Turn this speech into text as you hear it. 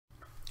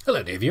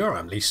Hello dear viewer,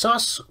 I'm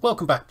leesusss.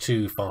 Welcome back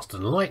to Faster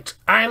Than Light,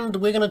 and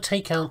we're going to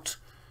take out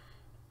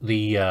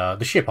the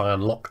ship I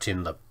unlocked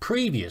in the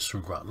previous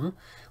run,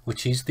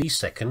 which is the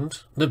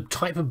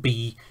Type of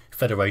B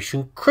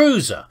Federation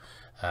cruiser.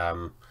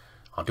 I'll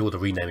do all the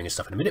renaming and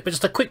stuff in a minute, but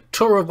just a quick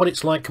tour of what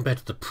it's like compared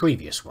to the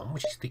previous one,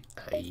 which is the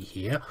A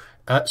here.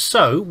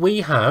 So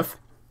we have...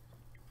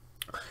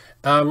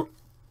 do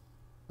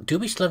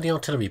we still have the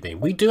artillery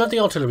beam? We do have the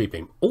artillery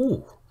beam.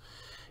 Oh,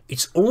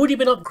 it's already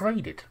been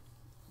upgraded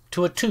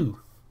to a 2,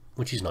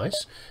 which is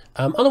nice.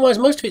 Otherwise,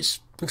 most of it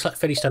looks like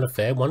fairly standard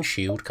fare. One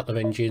shield, couple of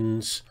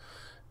engines.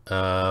 We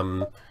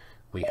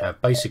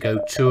have basic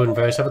O2 and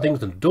various other things.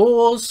 The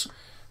doors.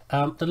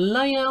 The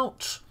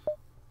layout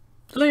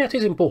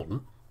is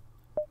important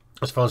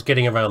as far as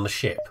getting around the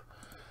ship.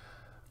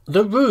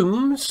 The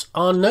rooms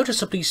are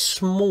noticeably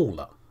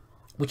smaller,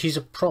 which is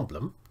a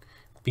problem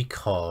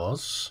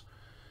because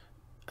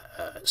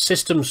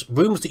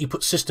rooms that you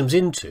put systems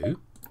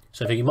into.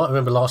 So if you might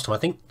remember last time, I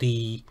think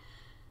the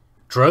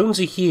drones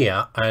are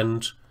here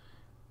and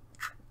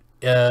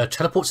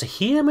teleports are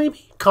here,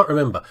 maybe? Can't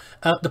remember.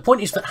 The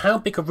point is that how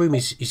big a room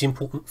is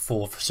important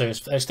for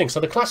various things. So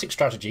the classic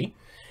strategy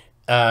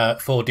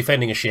for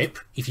defending a ship,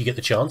 if you get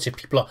the chance, if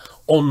people are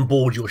on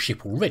board your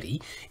ship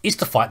already, is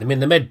to fight them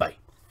in the medbay.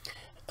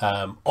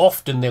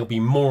 Often there'll be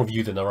more of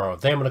you than there are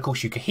of them, and of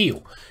course you can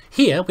heal.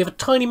 Here we have a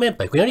tiny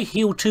medbay. We only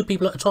heal 2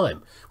 people at a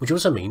time, which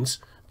also means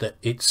that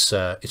it's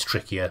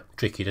trickier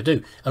to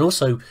do. And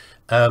also,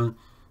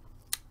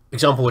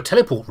 example, a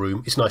teleport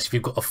room is nice if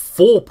you've got a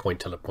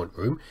 4-point teleport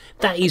room.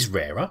 That is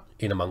rarer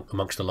in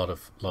amongst a lot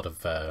of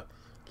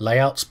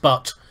layouts,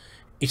 but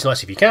it's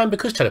nice if you can,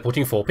 because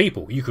teleporting 4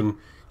 people, you can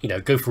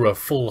go for a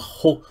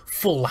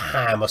full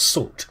ham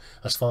assault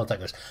as far as that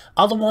goes.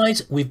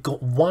 Otherwise, we've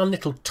got one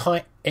little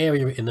tight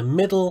area in the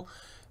middle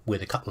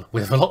with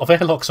a lot of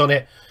airlocks on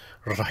it.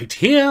 Right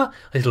here,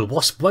 a little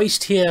wasp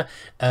waist here,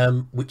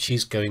 which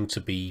is going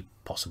to be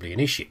possibly an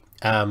issue.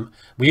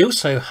 We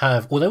also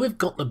have, although we've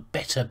got the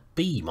better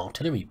beam,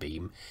 artillery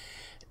beam,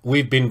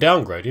 we've been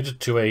downgraded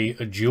to a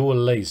dual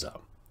laser,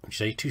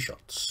 which is 2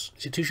 shots.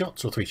 Is it 2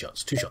 shots or 3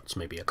 shots? 2 shots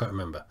maybe, I can't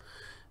remember.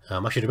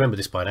 I should remember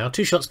this by now.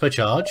 2 shots per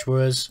charge,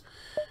 whereas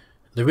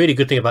the really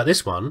good thing about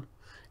this one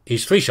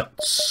is 3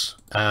 shots.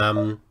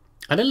 And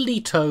a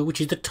Leto,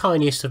 which is the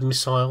tiniest of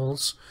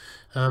missiles.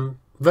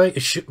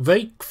 Quite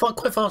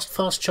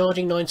fast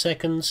charging, 9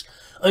 seconds.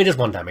 Only does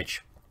 1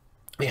 damage.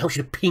 It helps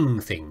you to ping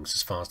things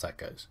as far as that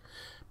goes.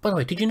 By the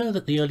way, did you know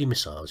that the early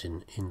missiles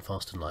in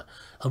Fast and Light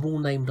are all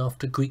named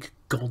after Greek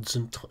gods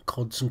and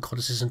gods and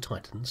goddesses and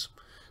titans?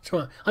 That's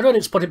right. I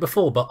don't spot it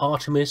before, but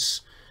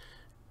Artemis,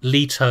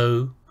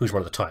 Leto, who's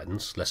one of the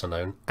titans, lesser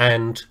known,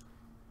 and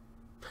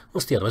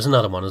what's the other? There's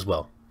another one as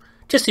well.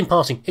 Just in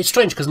passing, it's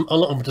strange because a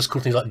lot of them just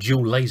call things like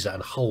dual laser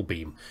and hull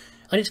beam,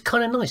 and it's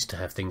kind of nice to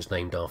have things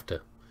named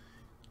after,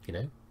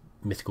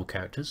 mythical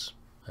characters,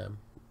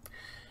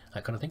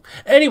 that kind of thing.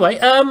 Anyway,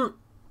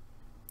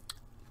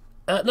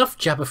 enough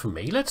jabber from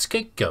me. Let's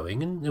get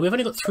going, and we've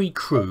only got 3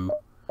 crew,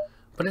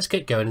 but let's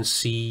get going and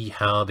see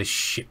how this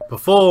ship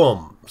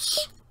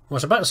performs. I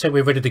was about to say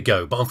we're ready to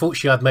go, but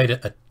unfortunately I've made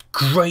a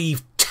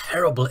grave,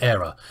 terrible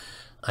error.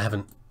 I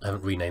haven't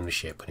renamed the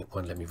ship, and it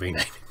won't let me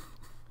rename it.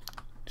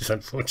 It's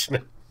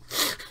unfortunate.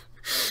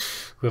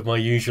 With my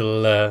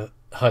usual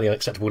highly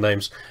unacceptable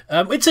names.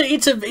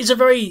 It's a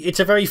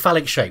very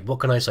phallic shape. What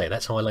can I say?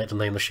 That's how I like to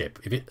name the ship.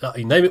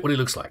 You name it what it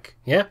looks like.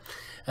 Yeah.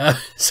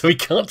 So we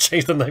can't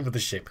change the name of the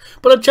ship,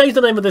 but I've changed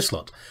the name of this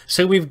lot.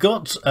 So we've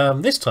got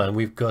this time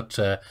we've got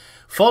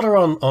fodder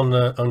on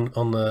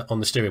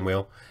the steering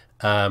wheel.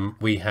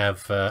 We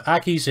have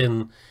Aki's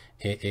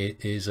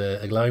is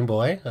a glowing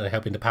boy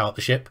helping to power up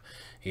the ship.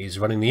 He's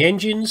running the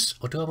engines.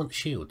 Or do I want the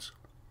shields?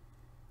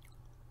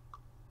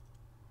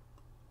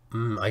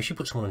 I should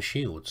put someone on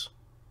shields.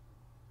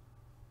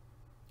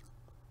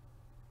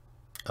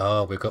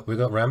 Oh, we've got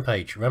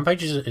Rampage.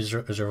 Rampage is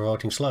a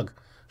revolting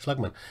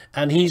slugman,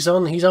 and he's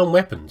on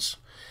weapons.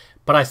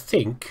 But I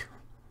think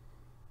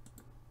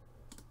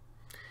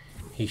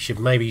he should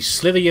maybe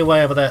slither your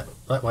way over that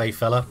way,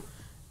 fella.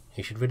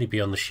 He should really be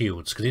on the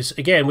shields, because it's,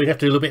 again, we'd have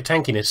to do a little bit of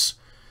tankiness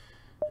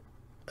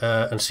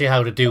and see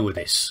how to deal with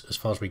this as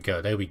far as we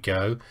go. There we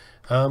go.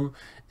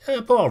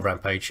 Poor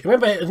Rampage.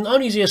 Remember, not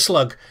only is he a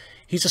slug,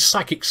 he's a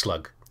psychic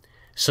slug.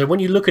 So when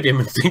you look at him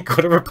and think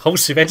what a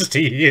repulsive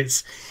entity he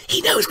is, he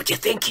knows what you're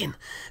thinking.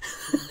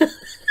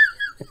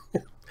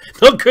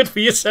 Not good for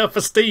your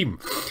self-esteem.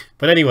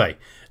 But anyway,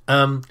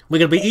 we're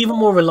going to be even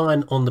more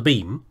reliant on the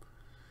beam.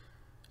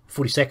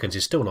 40 seconds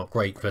is still not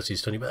great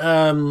versus 20. But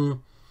I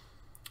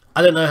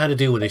don't know how to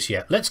deal with this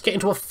yet. Let's get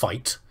into a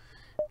fight,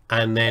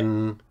 and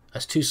then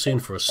that's too soon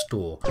for a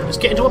store. Let's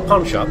get into a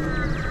punch-up,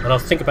 and I'll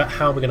think about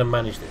how we're going to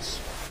manage this.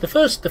 The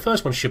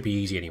first one should be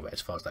easy anyway, as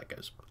far as that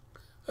goes.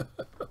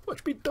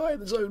 Watch me die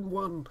in zone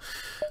 1.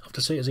 I have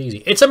to say it's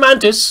easy. It's a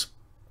mantis.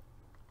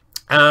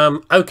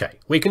 Okay,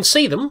 we can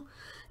see them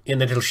in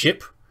the little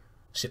ship.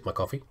 Sip my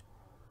coffee.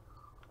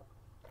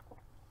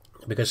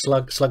 Because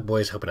Slug Boy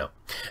is helping out.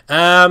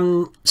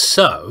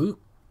 So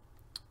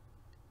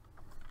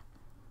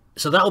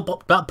So that'll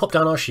pop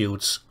down our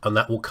shields, and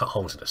that will cut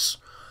holes in us.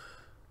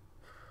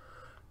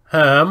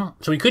 So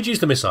we could use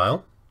the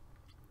missile.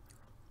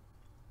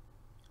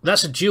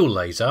 That's a dual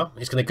laser.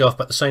 It's going to go off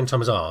at the same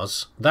time as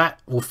ours. That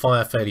will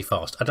fire fairly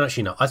fast. I don't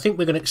actually know. I think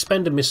we're going to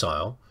expend a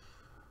missile.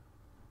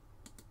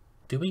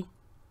 Do we?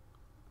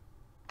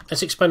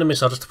 Let's expend a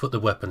missile just to put the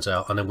weapons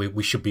out, and then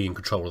we should be in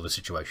control of the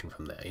situation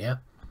from there, yeah?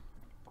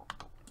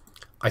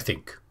 I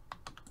think.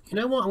 You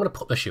know what? I'm going to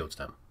put the shields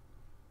down.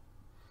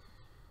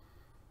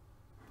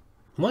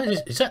 Why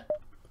is that?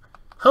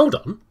 Hold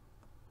on.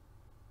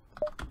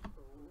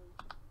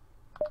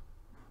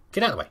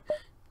 Get out of the way.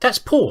 That's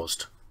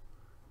paused.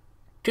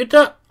 Did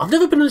that? I've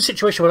never been in a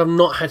situation where I've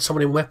not had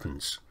someone in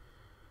weapons.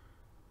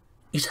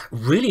 Is that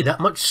really that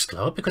much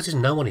slower because there's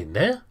no one in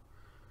there?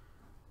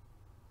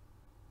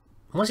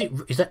 Why is it?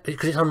 Is that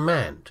because it's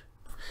unmanned?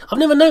 I've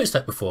never noticed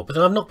that before, but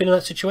then I've not been in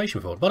that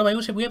situation before. By the way,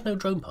 also we have no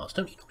drone parts,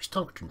 don't you? We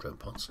start with drone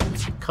parts.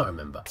 Can't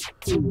remember.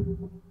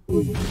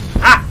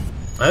 Ah!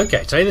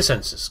 Okay, tell you the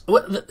sensors.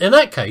 Well, in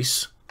that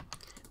case,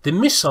 the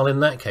missile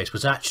in that case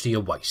was actually a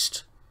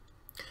waste.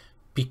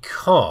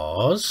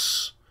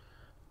 Because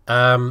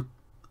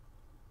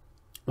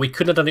we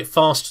couldn't have done it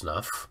fast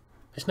enough.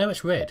 Now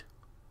it's red.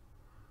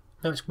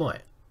 Now it's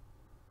white.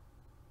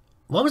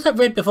 Why was that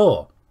red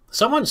before?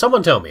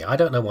 Someone tell me. I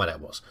don't know why that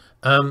was.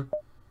 I don't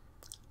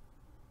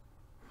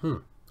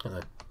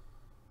know.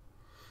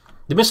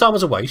 The missile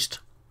was a waste.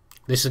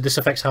 This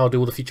affects how I do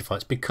all the future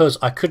fights because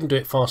I couldn't do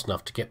it fast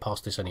enough to get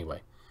past this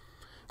anyway.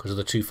 Because of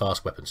the two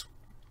fast weapons.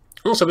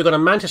 Also, we've got a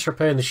Mantis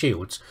repairing the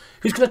shields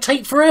who's going to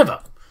take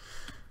forever.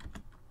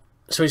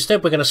 So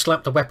instead we're going to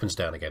slap the weapons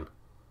down again.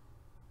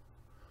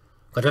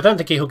 But I don't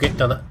think he'll get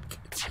done.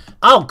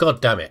 Oh, god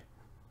damn it.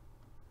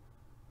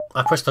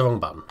 I pressed the wrong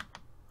button.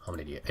 I'm an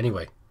idiot.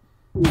 Anyway.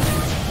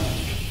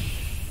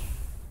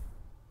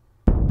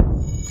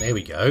 There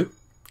we go.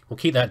 We'll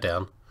keep that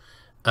down.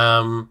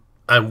 And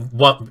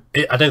what?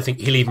 I don't think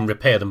he'll even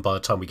repair them by the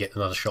time we get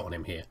another shot on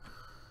him here.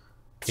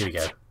 Here we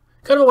go.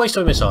 Kind of a waste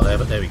of a missile there,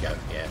 but there we go.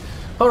 Yeah.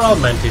 Poor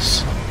old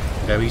Mantis.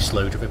 Very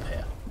slow to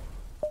repair.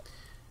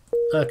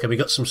 Okay, we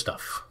got some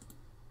stuff.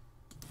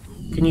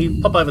 Can you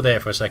pop over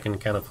there for a second,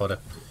 cannon fodder?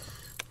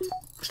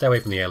 Stay away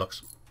from the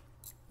airlocks.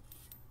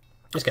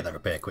 Let's get that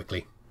repaired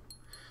quickly.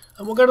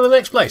 And we'll go to the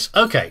next place.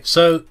 Okay,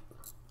 so...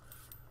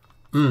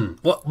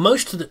 what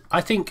most of the... I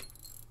think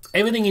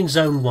everything in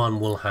Zone 1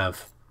 will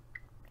have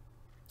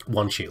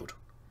one shield.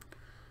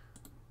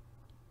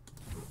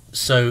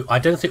 So I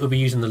don't think we'll be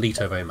using the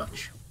Leto very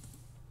much.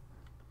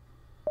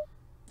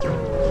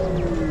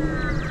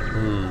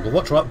 We'll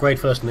watch our upgrade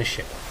first in this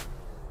ship.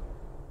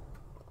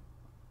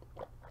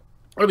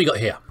 What have we got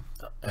here?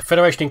 A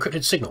Federation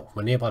encrypted signal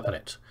from a nearby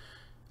planet.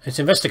 Let's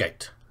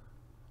investigate.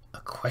 A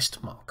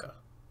quest marker.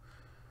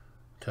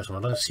 Tells us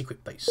another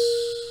secret base.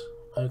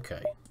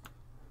 Okay.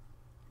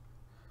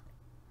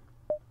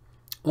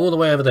 All the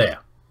way over there.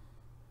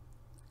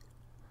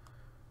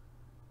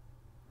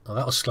 Oh,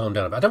 that was slowing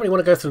down a bit. I don't really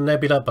want to go through the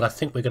nebula, but I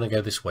think we're going to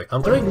go this way.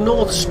 I'm going to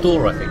ignore the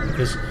store, I think,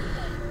 because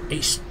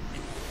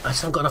I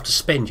haven't got enough to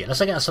spend yet.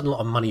 Unless I get a lot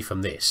of money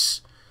from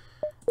this.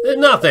 There's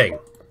nothing!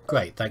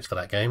 Great, thanks for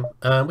that game.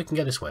 We can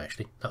go this way,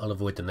 actually. That'll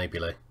avoid the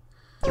nebulae.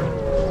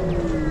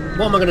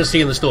 What am I going to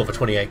see in the store for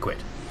 28 quid?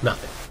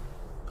 Nothing.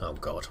 Oh,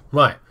 God.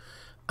 Right.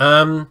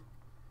 Dual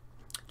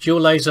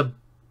laser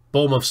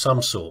bomb of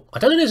some sort. I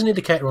don't think there's an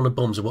indicator on the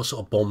bombs of what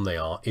sort of bomb they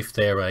are, if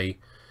they're a...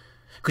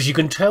 Because you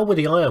can tell with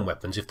the ion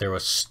weapons if they're a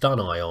stun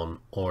ion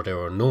or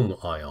they're a normal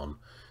ion.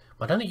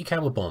 I don't think you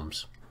can with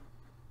bombs.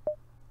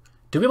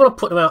 Do we want to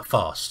put them out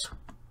fast?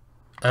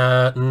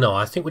 No,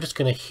 I think we're just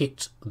going to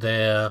hit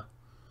their...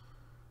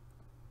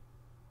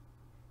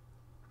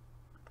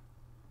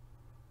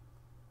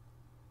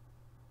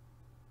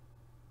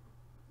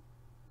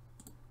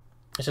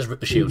 Let's just rip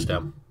the shields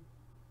down.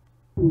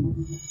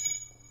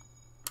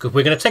 Because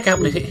we're going to take out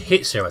the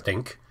hits here, I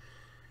think.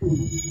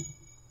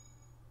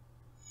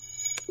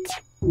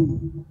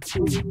 Oh,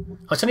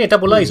 it's only a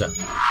double laser.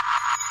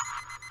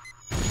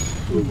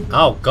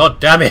 Oh, god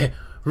damn it!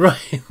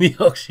 Right in the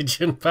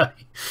oxygen bay.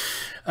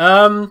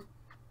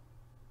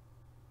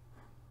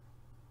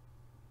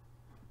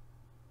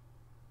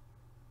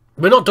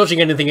 We're not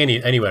dodging anything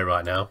anywhere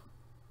right now.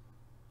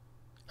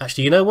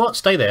 Actually, you know what?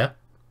 Stay there.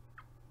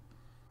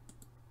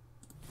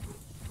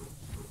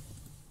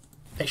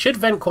 It should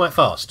vent quite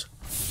fast.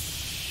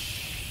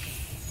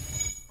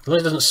 As long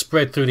as it doesn't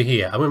spread through to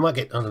here. I mean, we might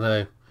get... I don't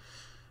know.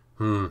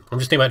 I'm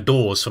just thinking about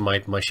doors for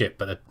my ship,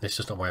 but let's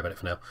just not worry about it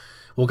for now.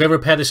 We'll go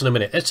repair this in a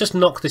minute. Let's just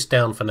knock this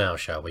down for now,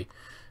 shall we?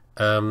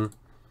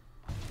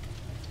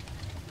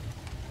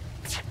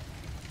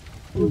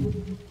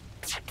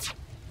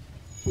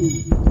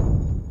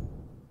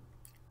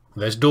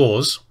 There's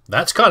doors.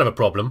 That's kind of a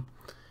problem.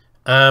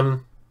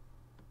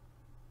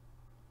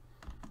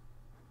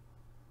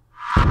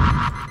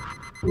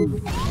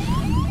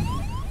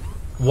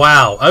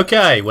 Wow.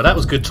 Okay. Well, that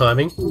was good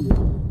timing.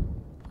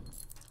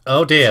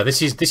 Oh dear.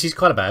 This is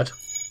kind of bad.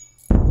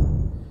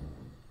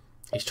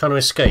 He's trying to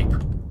escape.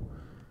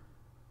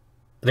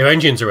 Their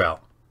engines are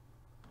out.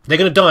 They're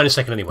going to die in a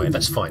second anyway.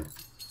 That's fine.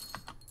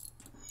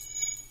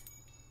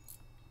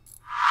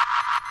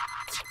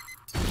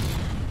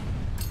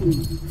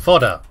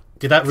 Fodder.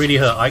 Did that really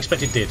hurt? I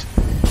expect it did.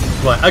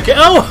 Right, okay.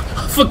 Oh!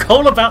 I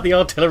forgot about the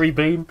artillery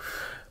beam.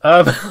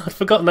 I'd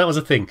forgotten that was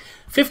a thing.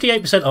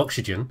 58%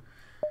 oxygen.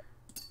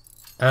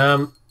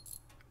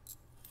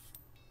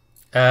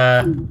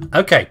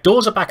 Okay,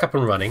 doors are back up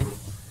and running.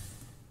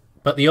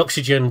 But the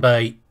oxygen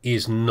bay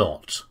is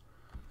not.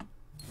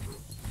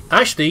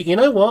 Actually, you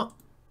know what?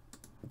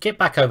 Get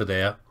back over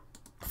there.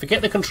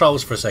 Forget the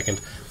controls for a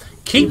second.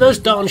 Keep those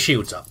darn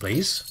shields up,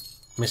 please.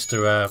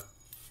 Mr.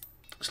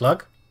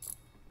 Slug.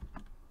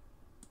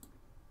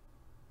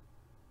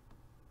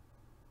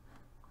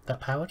 That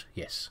powered?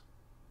 Yes.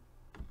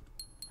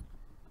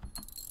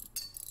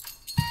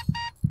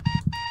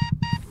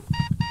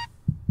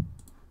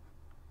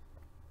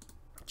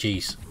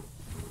 Jeez.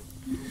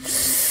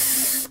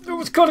 That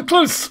was kind of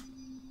close.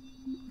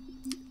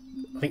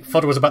 I think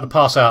Fodder was about to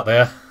pass out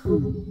there.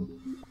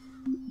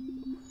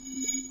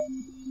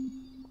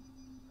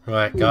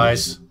 Right,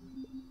 guys.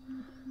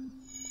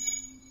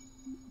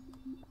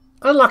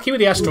 Unlucky with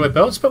the asteroid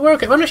belts, but we're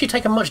okay. We haven't actually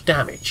taken much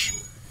damage.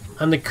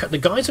 And the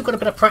guys have got a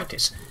bit of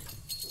practice.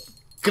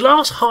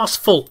 Glass half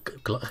full.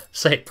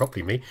 Say it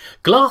properly, me.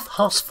 Glass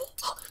half full.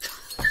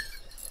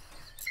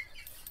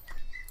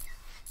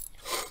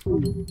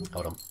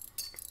 Hold on.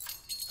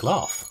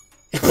 Glass.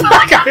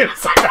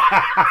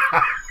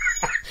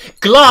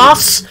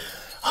 Glass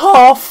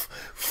half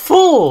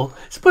full.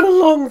 It's been a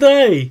long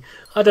day.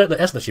 I don't know.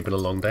 It hasn't actually been a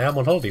long day. I'm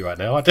on holiday right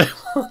now. I don't know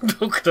what I'm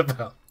talking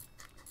about.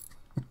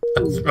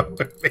 What's wrong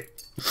with me?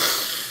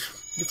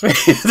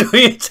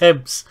 Three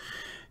attempts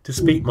to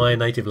speak my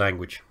native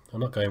language. I'm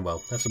not going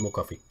well. Have some more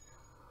coffee.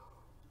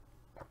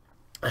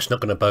 That's not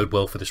going to bode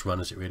well for this run,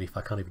 is it really? If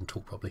I can't even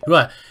talk properly.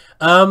 Right.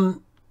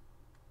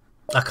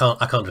 I can't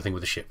do anything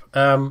with the ship.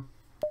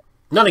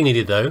 Nothing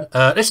needed though.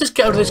 Let's just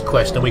get over this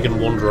quest and we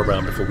can wander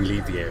around before we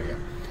leave the area.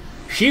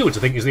 Shields,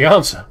 I think, is the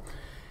answer.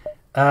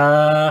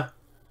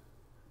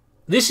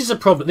 This is a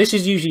problem. This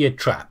is usually a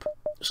trap.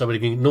 So we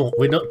can ignore.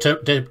 We're not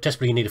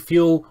desperately need of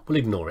fuel. We'll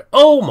ignore it.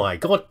 Oh my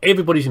god!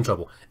 Everybody's in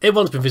trouble.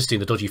 Everyone's been visiting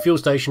the dodgy fuel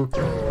station,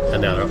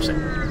 and now they're upset.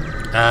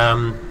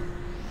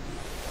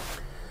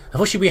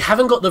 Unfortunately, we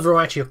haven't got the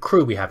variety of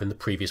crew we have in the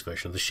previous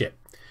version of the ship.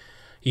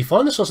 You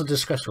find the source of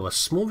distress from a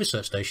small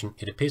research station.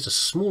 It appears a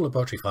small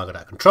laboratory fire got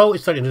out of control.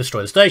 It's threatening to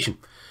destroy the station.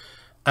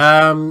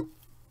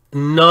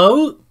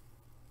 No,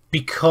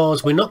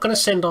 because we're not going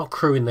to send our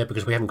crew in there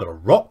because we haven't got a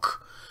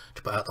rock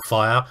to put out the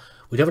fire.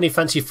 We don't have any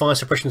fancy fire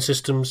suppression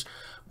systems.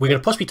 We're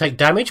going to possibly take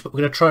damage, but we're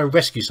going to try and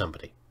rescue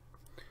somebody.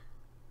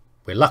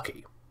 We're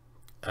lucky.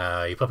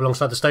 You put up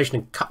alongside the station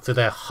and cut through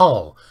their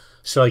hull.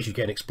 So you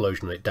get an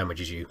explosion and it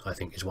damages you, I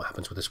think, is what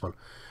happens with this one.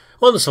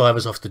 One of the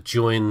survivors offers to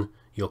join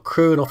your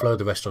crew and offload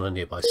the rest on a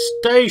nearby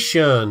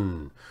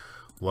station.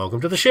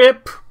 Welcome to the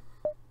ship.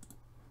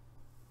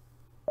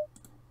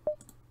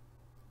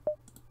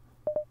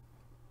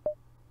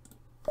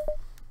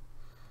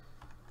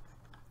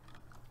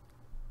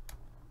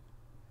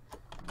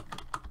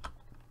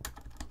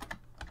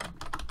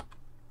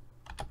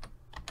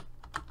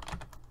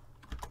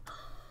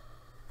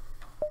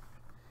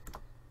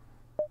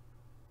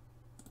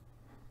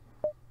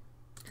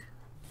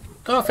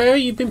 Oh, Fairy,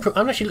 you've been.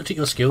 I've actually looked at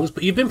your skills,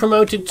 but you've been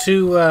promoted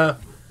to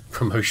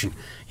promotion.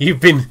 You've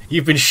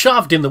been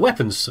shoved in the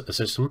weapons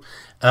system,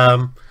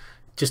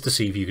 just to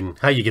see if you can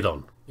how you get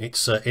on.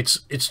 It's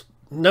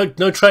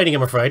no training,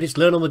 I'm afraid. It's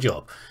learn on the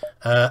job.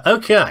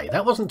 Okay,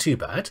 that wasn't too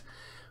bad.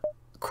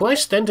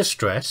 Quest, then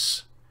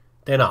distress,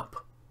 then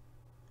up.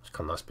 It's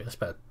kind of nice bit. That's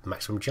about the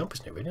maximum jump,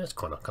 isn't it? Really, that's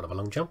kind of a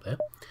long jump there.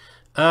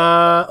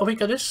 Oh, we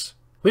got this.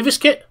 We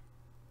risk it.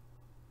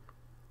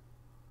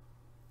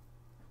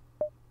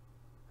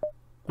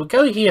 We'll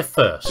go here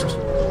first.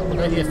 We'll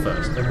go here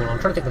first. Then I'm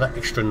trying to think of that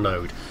extra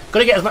node. Got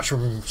to get as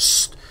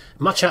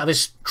much out of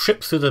this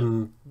trip through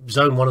the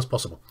zone 1 as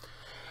possible.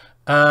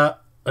 A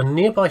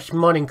nearby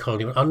mining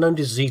colony with unknown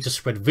disease has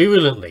spread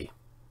virulently.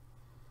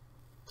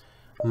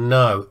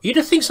 No. You'd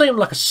have think something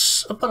like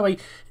a... by the way,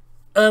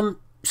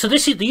 so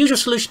this is the usual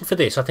solution for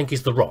this, I think,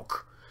 is the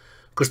rock.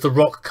 Because the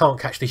rock can't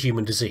catch the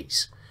human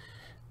disease.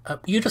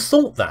 You'd have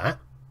thought that.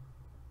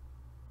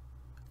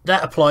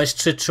 That applies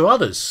to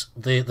others.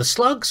 The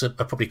slugs are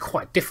probably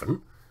quite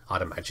different,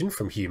 I'd imagine,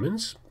 from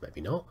humans. Maybe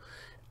not.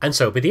 And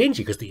so would the Engi,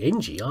 because the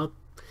Engi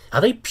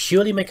are they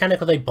purely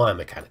mechanical or are they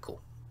biomechanical?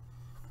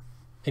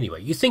 Anyway,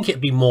 you think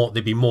there'd be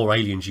more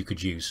aliens you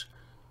could use.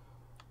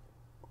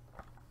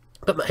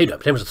 But you know,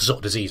 in terms of the sort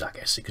of disease, I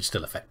guess, it could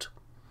still affect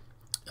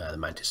the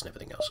mantis and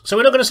everything else. So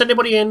we're not going to send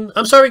anybody in.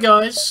 I'm sorry,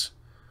 guys.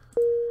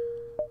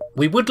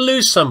 We would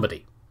lose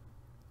somebody.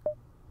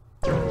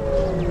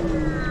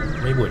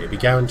 We would. It'd be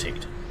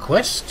guaranteed.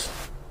 Quest?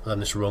 I've done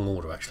this wrong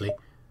order, actually.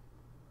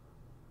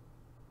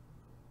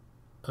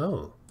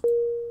 Oh.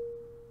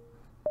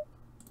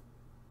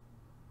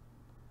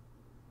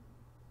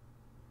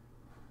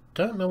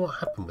 Don't know what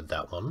happened with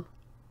that one.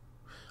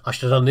 I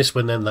should have done this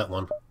one, then that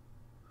one.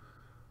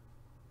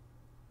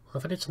 What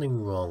if I did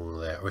something wrong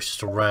there? Or it's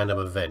just a random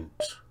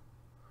event?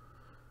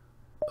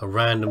 A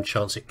random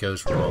chance it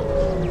goes wrong.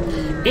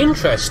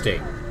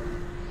 Interesting.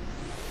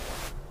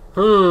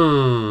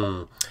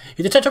 You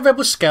detect a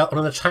rebel scout on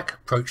an attack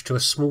approach to a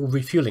small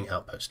refueling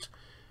outpost.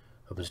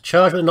 Opens a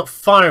charge, but they're not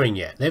firing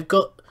yet. They've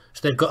got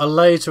a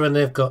laser and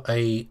they've got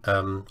a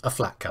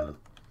flak cannon.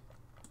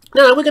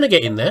 Now we're going to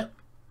get in there.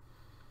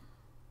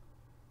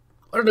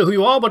 I don't know who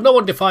you are, but no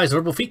one defies the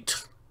rebel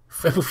fleet.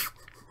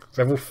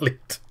 Rebel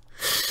fleet.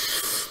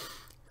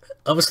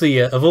 Obviously,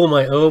 of all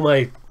my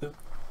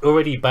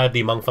already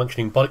badly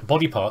malfunctioning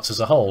body parts as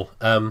a whole,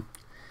 the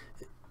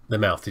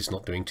mouth is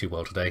not doing too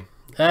well today.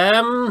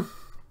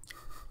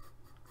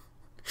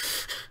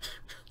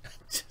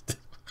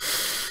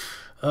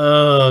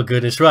 Oh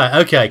goodness! Right,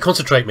 okay.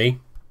 Concentrate me.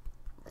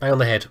 Bang on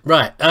the head.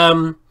 Right.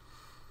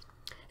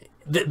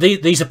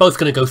 These are both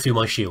going to go through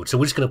my shield, so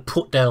we're just going to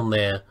put down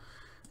their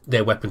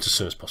weapons as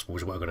soon as possible,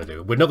 which is what we're going to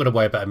do. We're not going to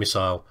worry about a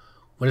missile.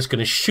 We're just going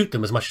to shoot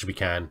them as much as we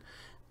can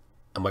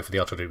and wait for the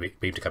artillery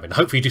beam to come in.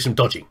 Hopefully do some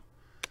dodging.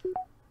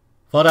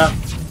 Fodder.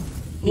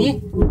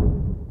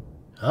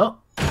 Oh,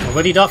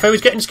 already Dark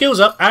Fairy's getting skills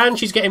up, and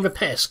she's getting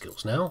repair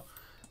skills now.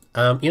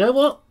 You know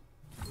what?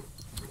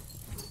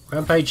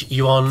 Rampage,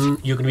 you're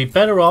going to be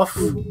better off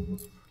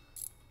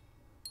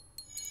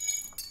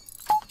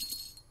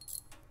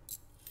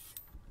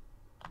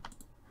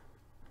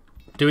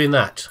doing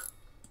that.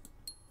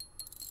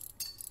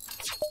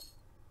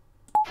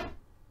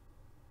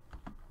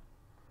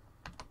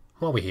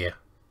 Why are we here?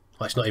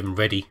 Oh, it's not even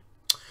ready.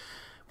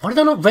 Why did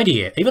I not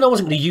ready it? Even though I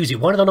wasn't going to use it,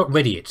 why did I not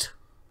ready it?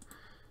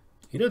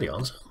 You know the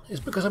answer.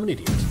 It's because I'm an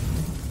idiot.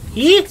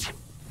 Here?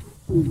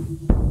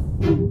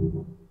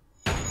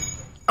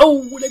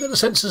 Oh, they got the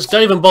sensors.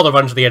 Don't even bother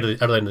running to the other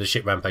end of the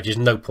ship, Rampage. There's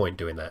no point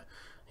doing that.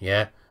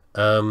 Yeah.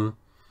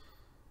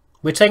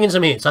 We're taking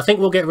some hits. I think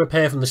we'll get a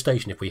repair from the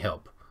station if we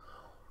help.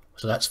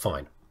 So that's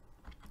fine.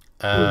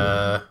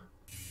 Whoa.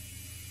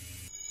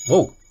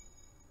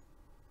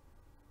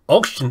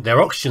 Oxygen.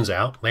 Their oxygen's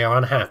out. They are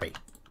unhappy.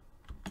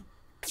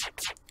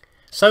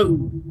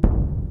 So,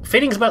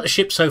 feelings about the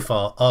ship so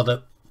far are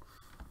that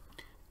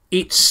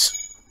it's...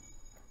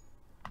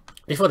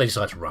 Before they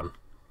decide to run.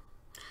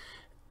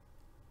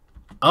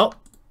 Oh.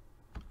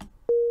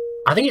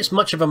 I think it's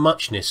much of a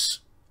muchness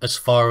as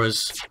far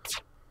as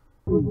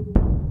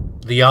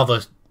the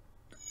other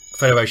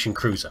Federation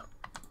cruiser.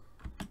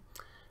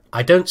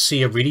 I don't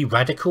see a really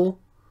radically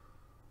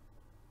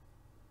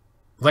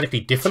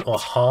different or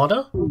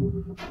harder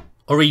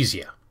or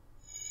easier.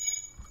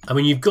 I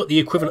mean, you've got the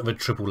equivalent of a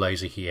triple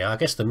laser here. I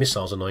guess the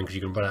missile's annoying because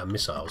you can run out of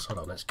missiles. Hold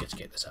on, let's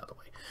get this out of the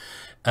way.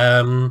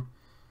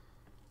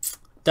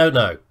 Don't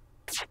know.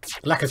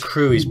 Lack of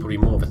crew is probably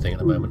more of a thing at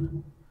the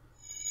moment.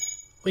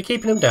 We're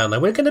keeping them down though.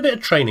 We're getting a bit of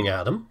training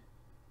out of them.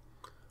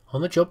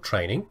 On the job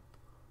training.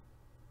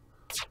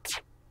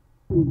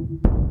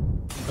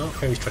 Oh,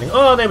 Fairy's training.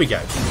 Oh, there we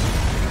go.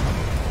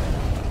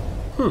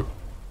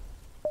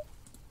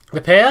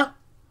 Repair?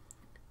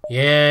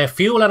 Yeah,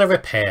 fuel and a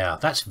repair.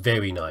 That's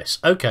very nice.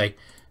 Okay.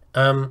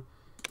 Don't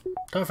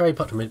Fairy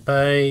put to mid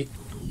bay.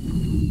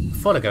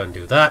 Before I go and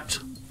do that.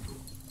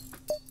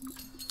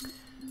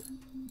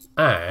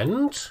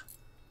 And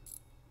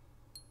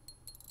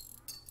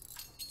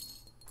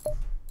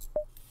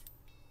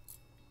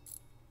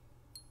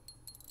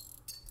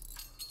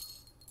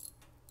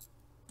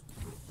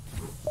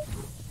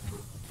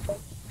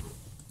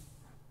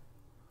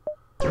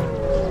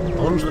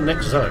on to the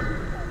next zone.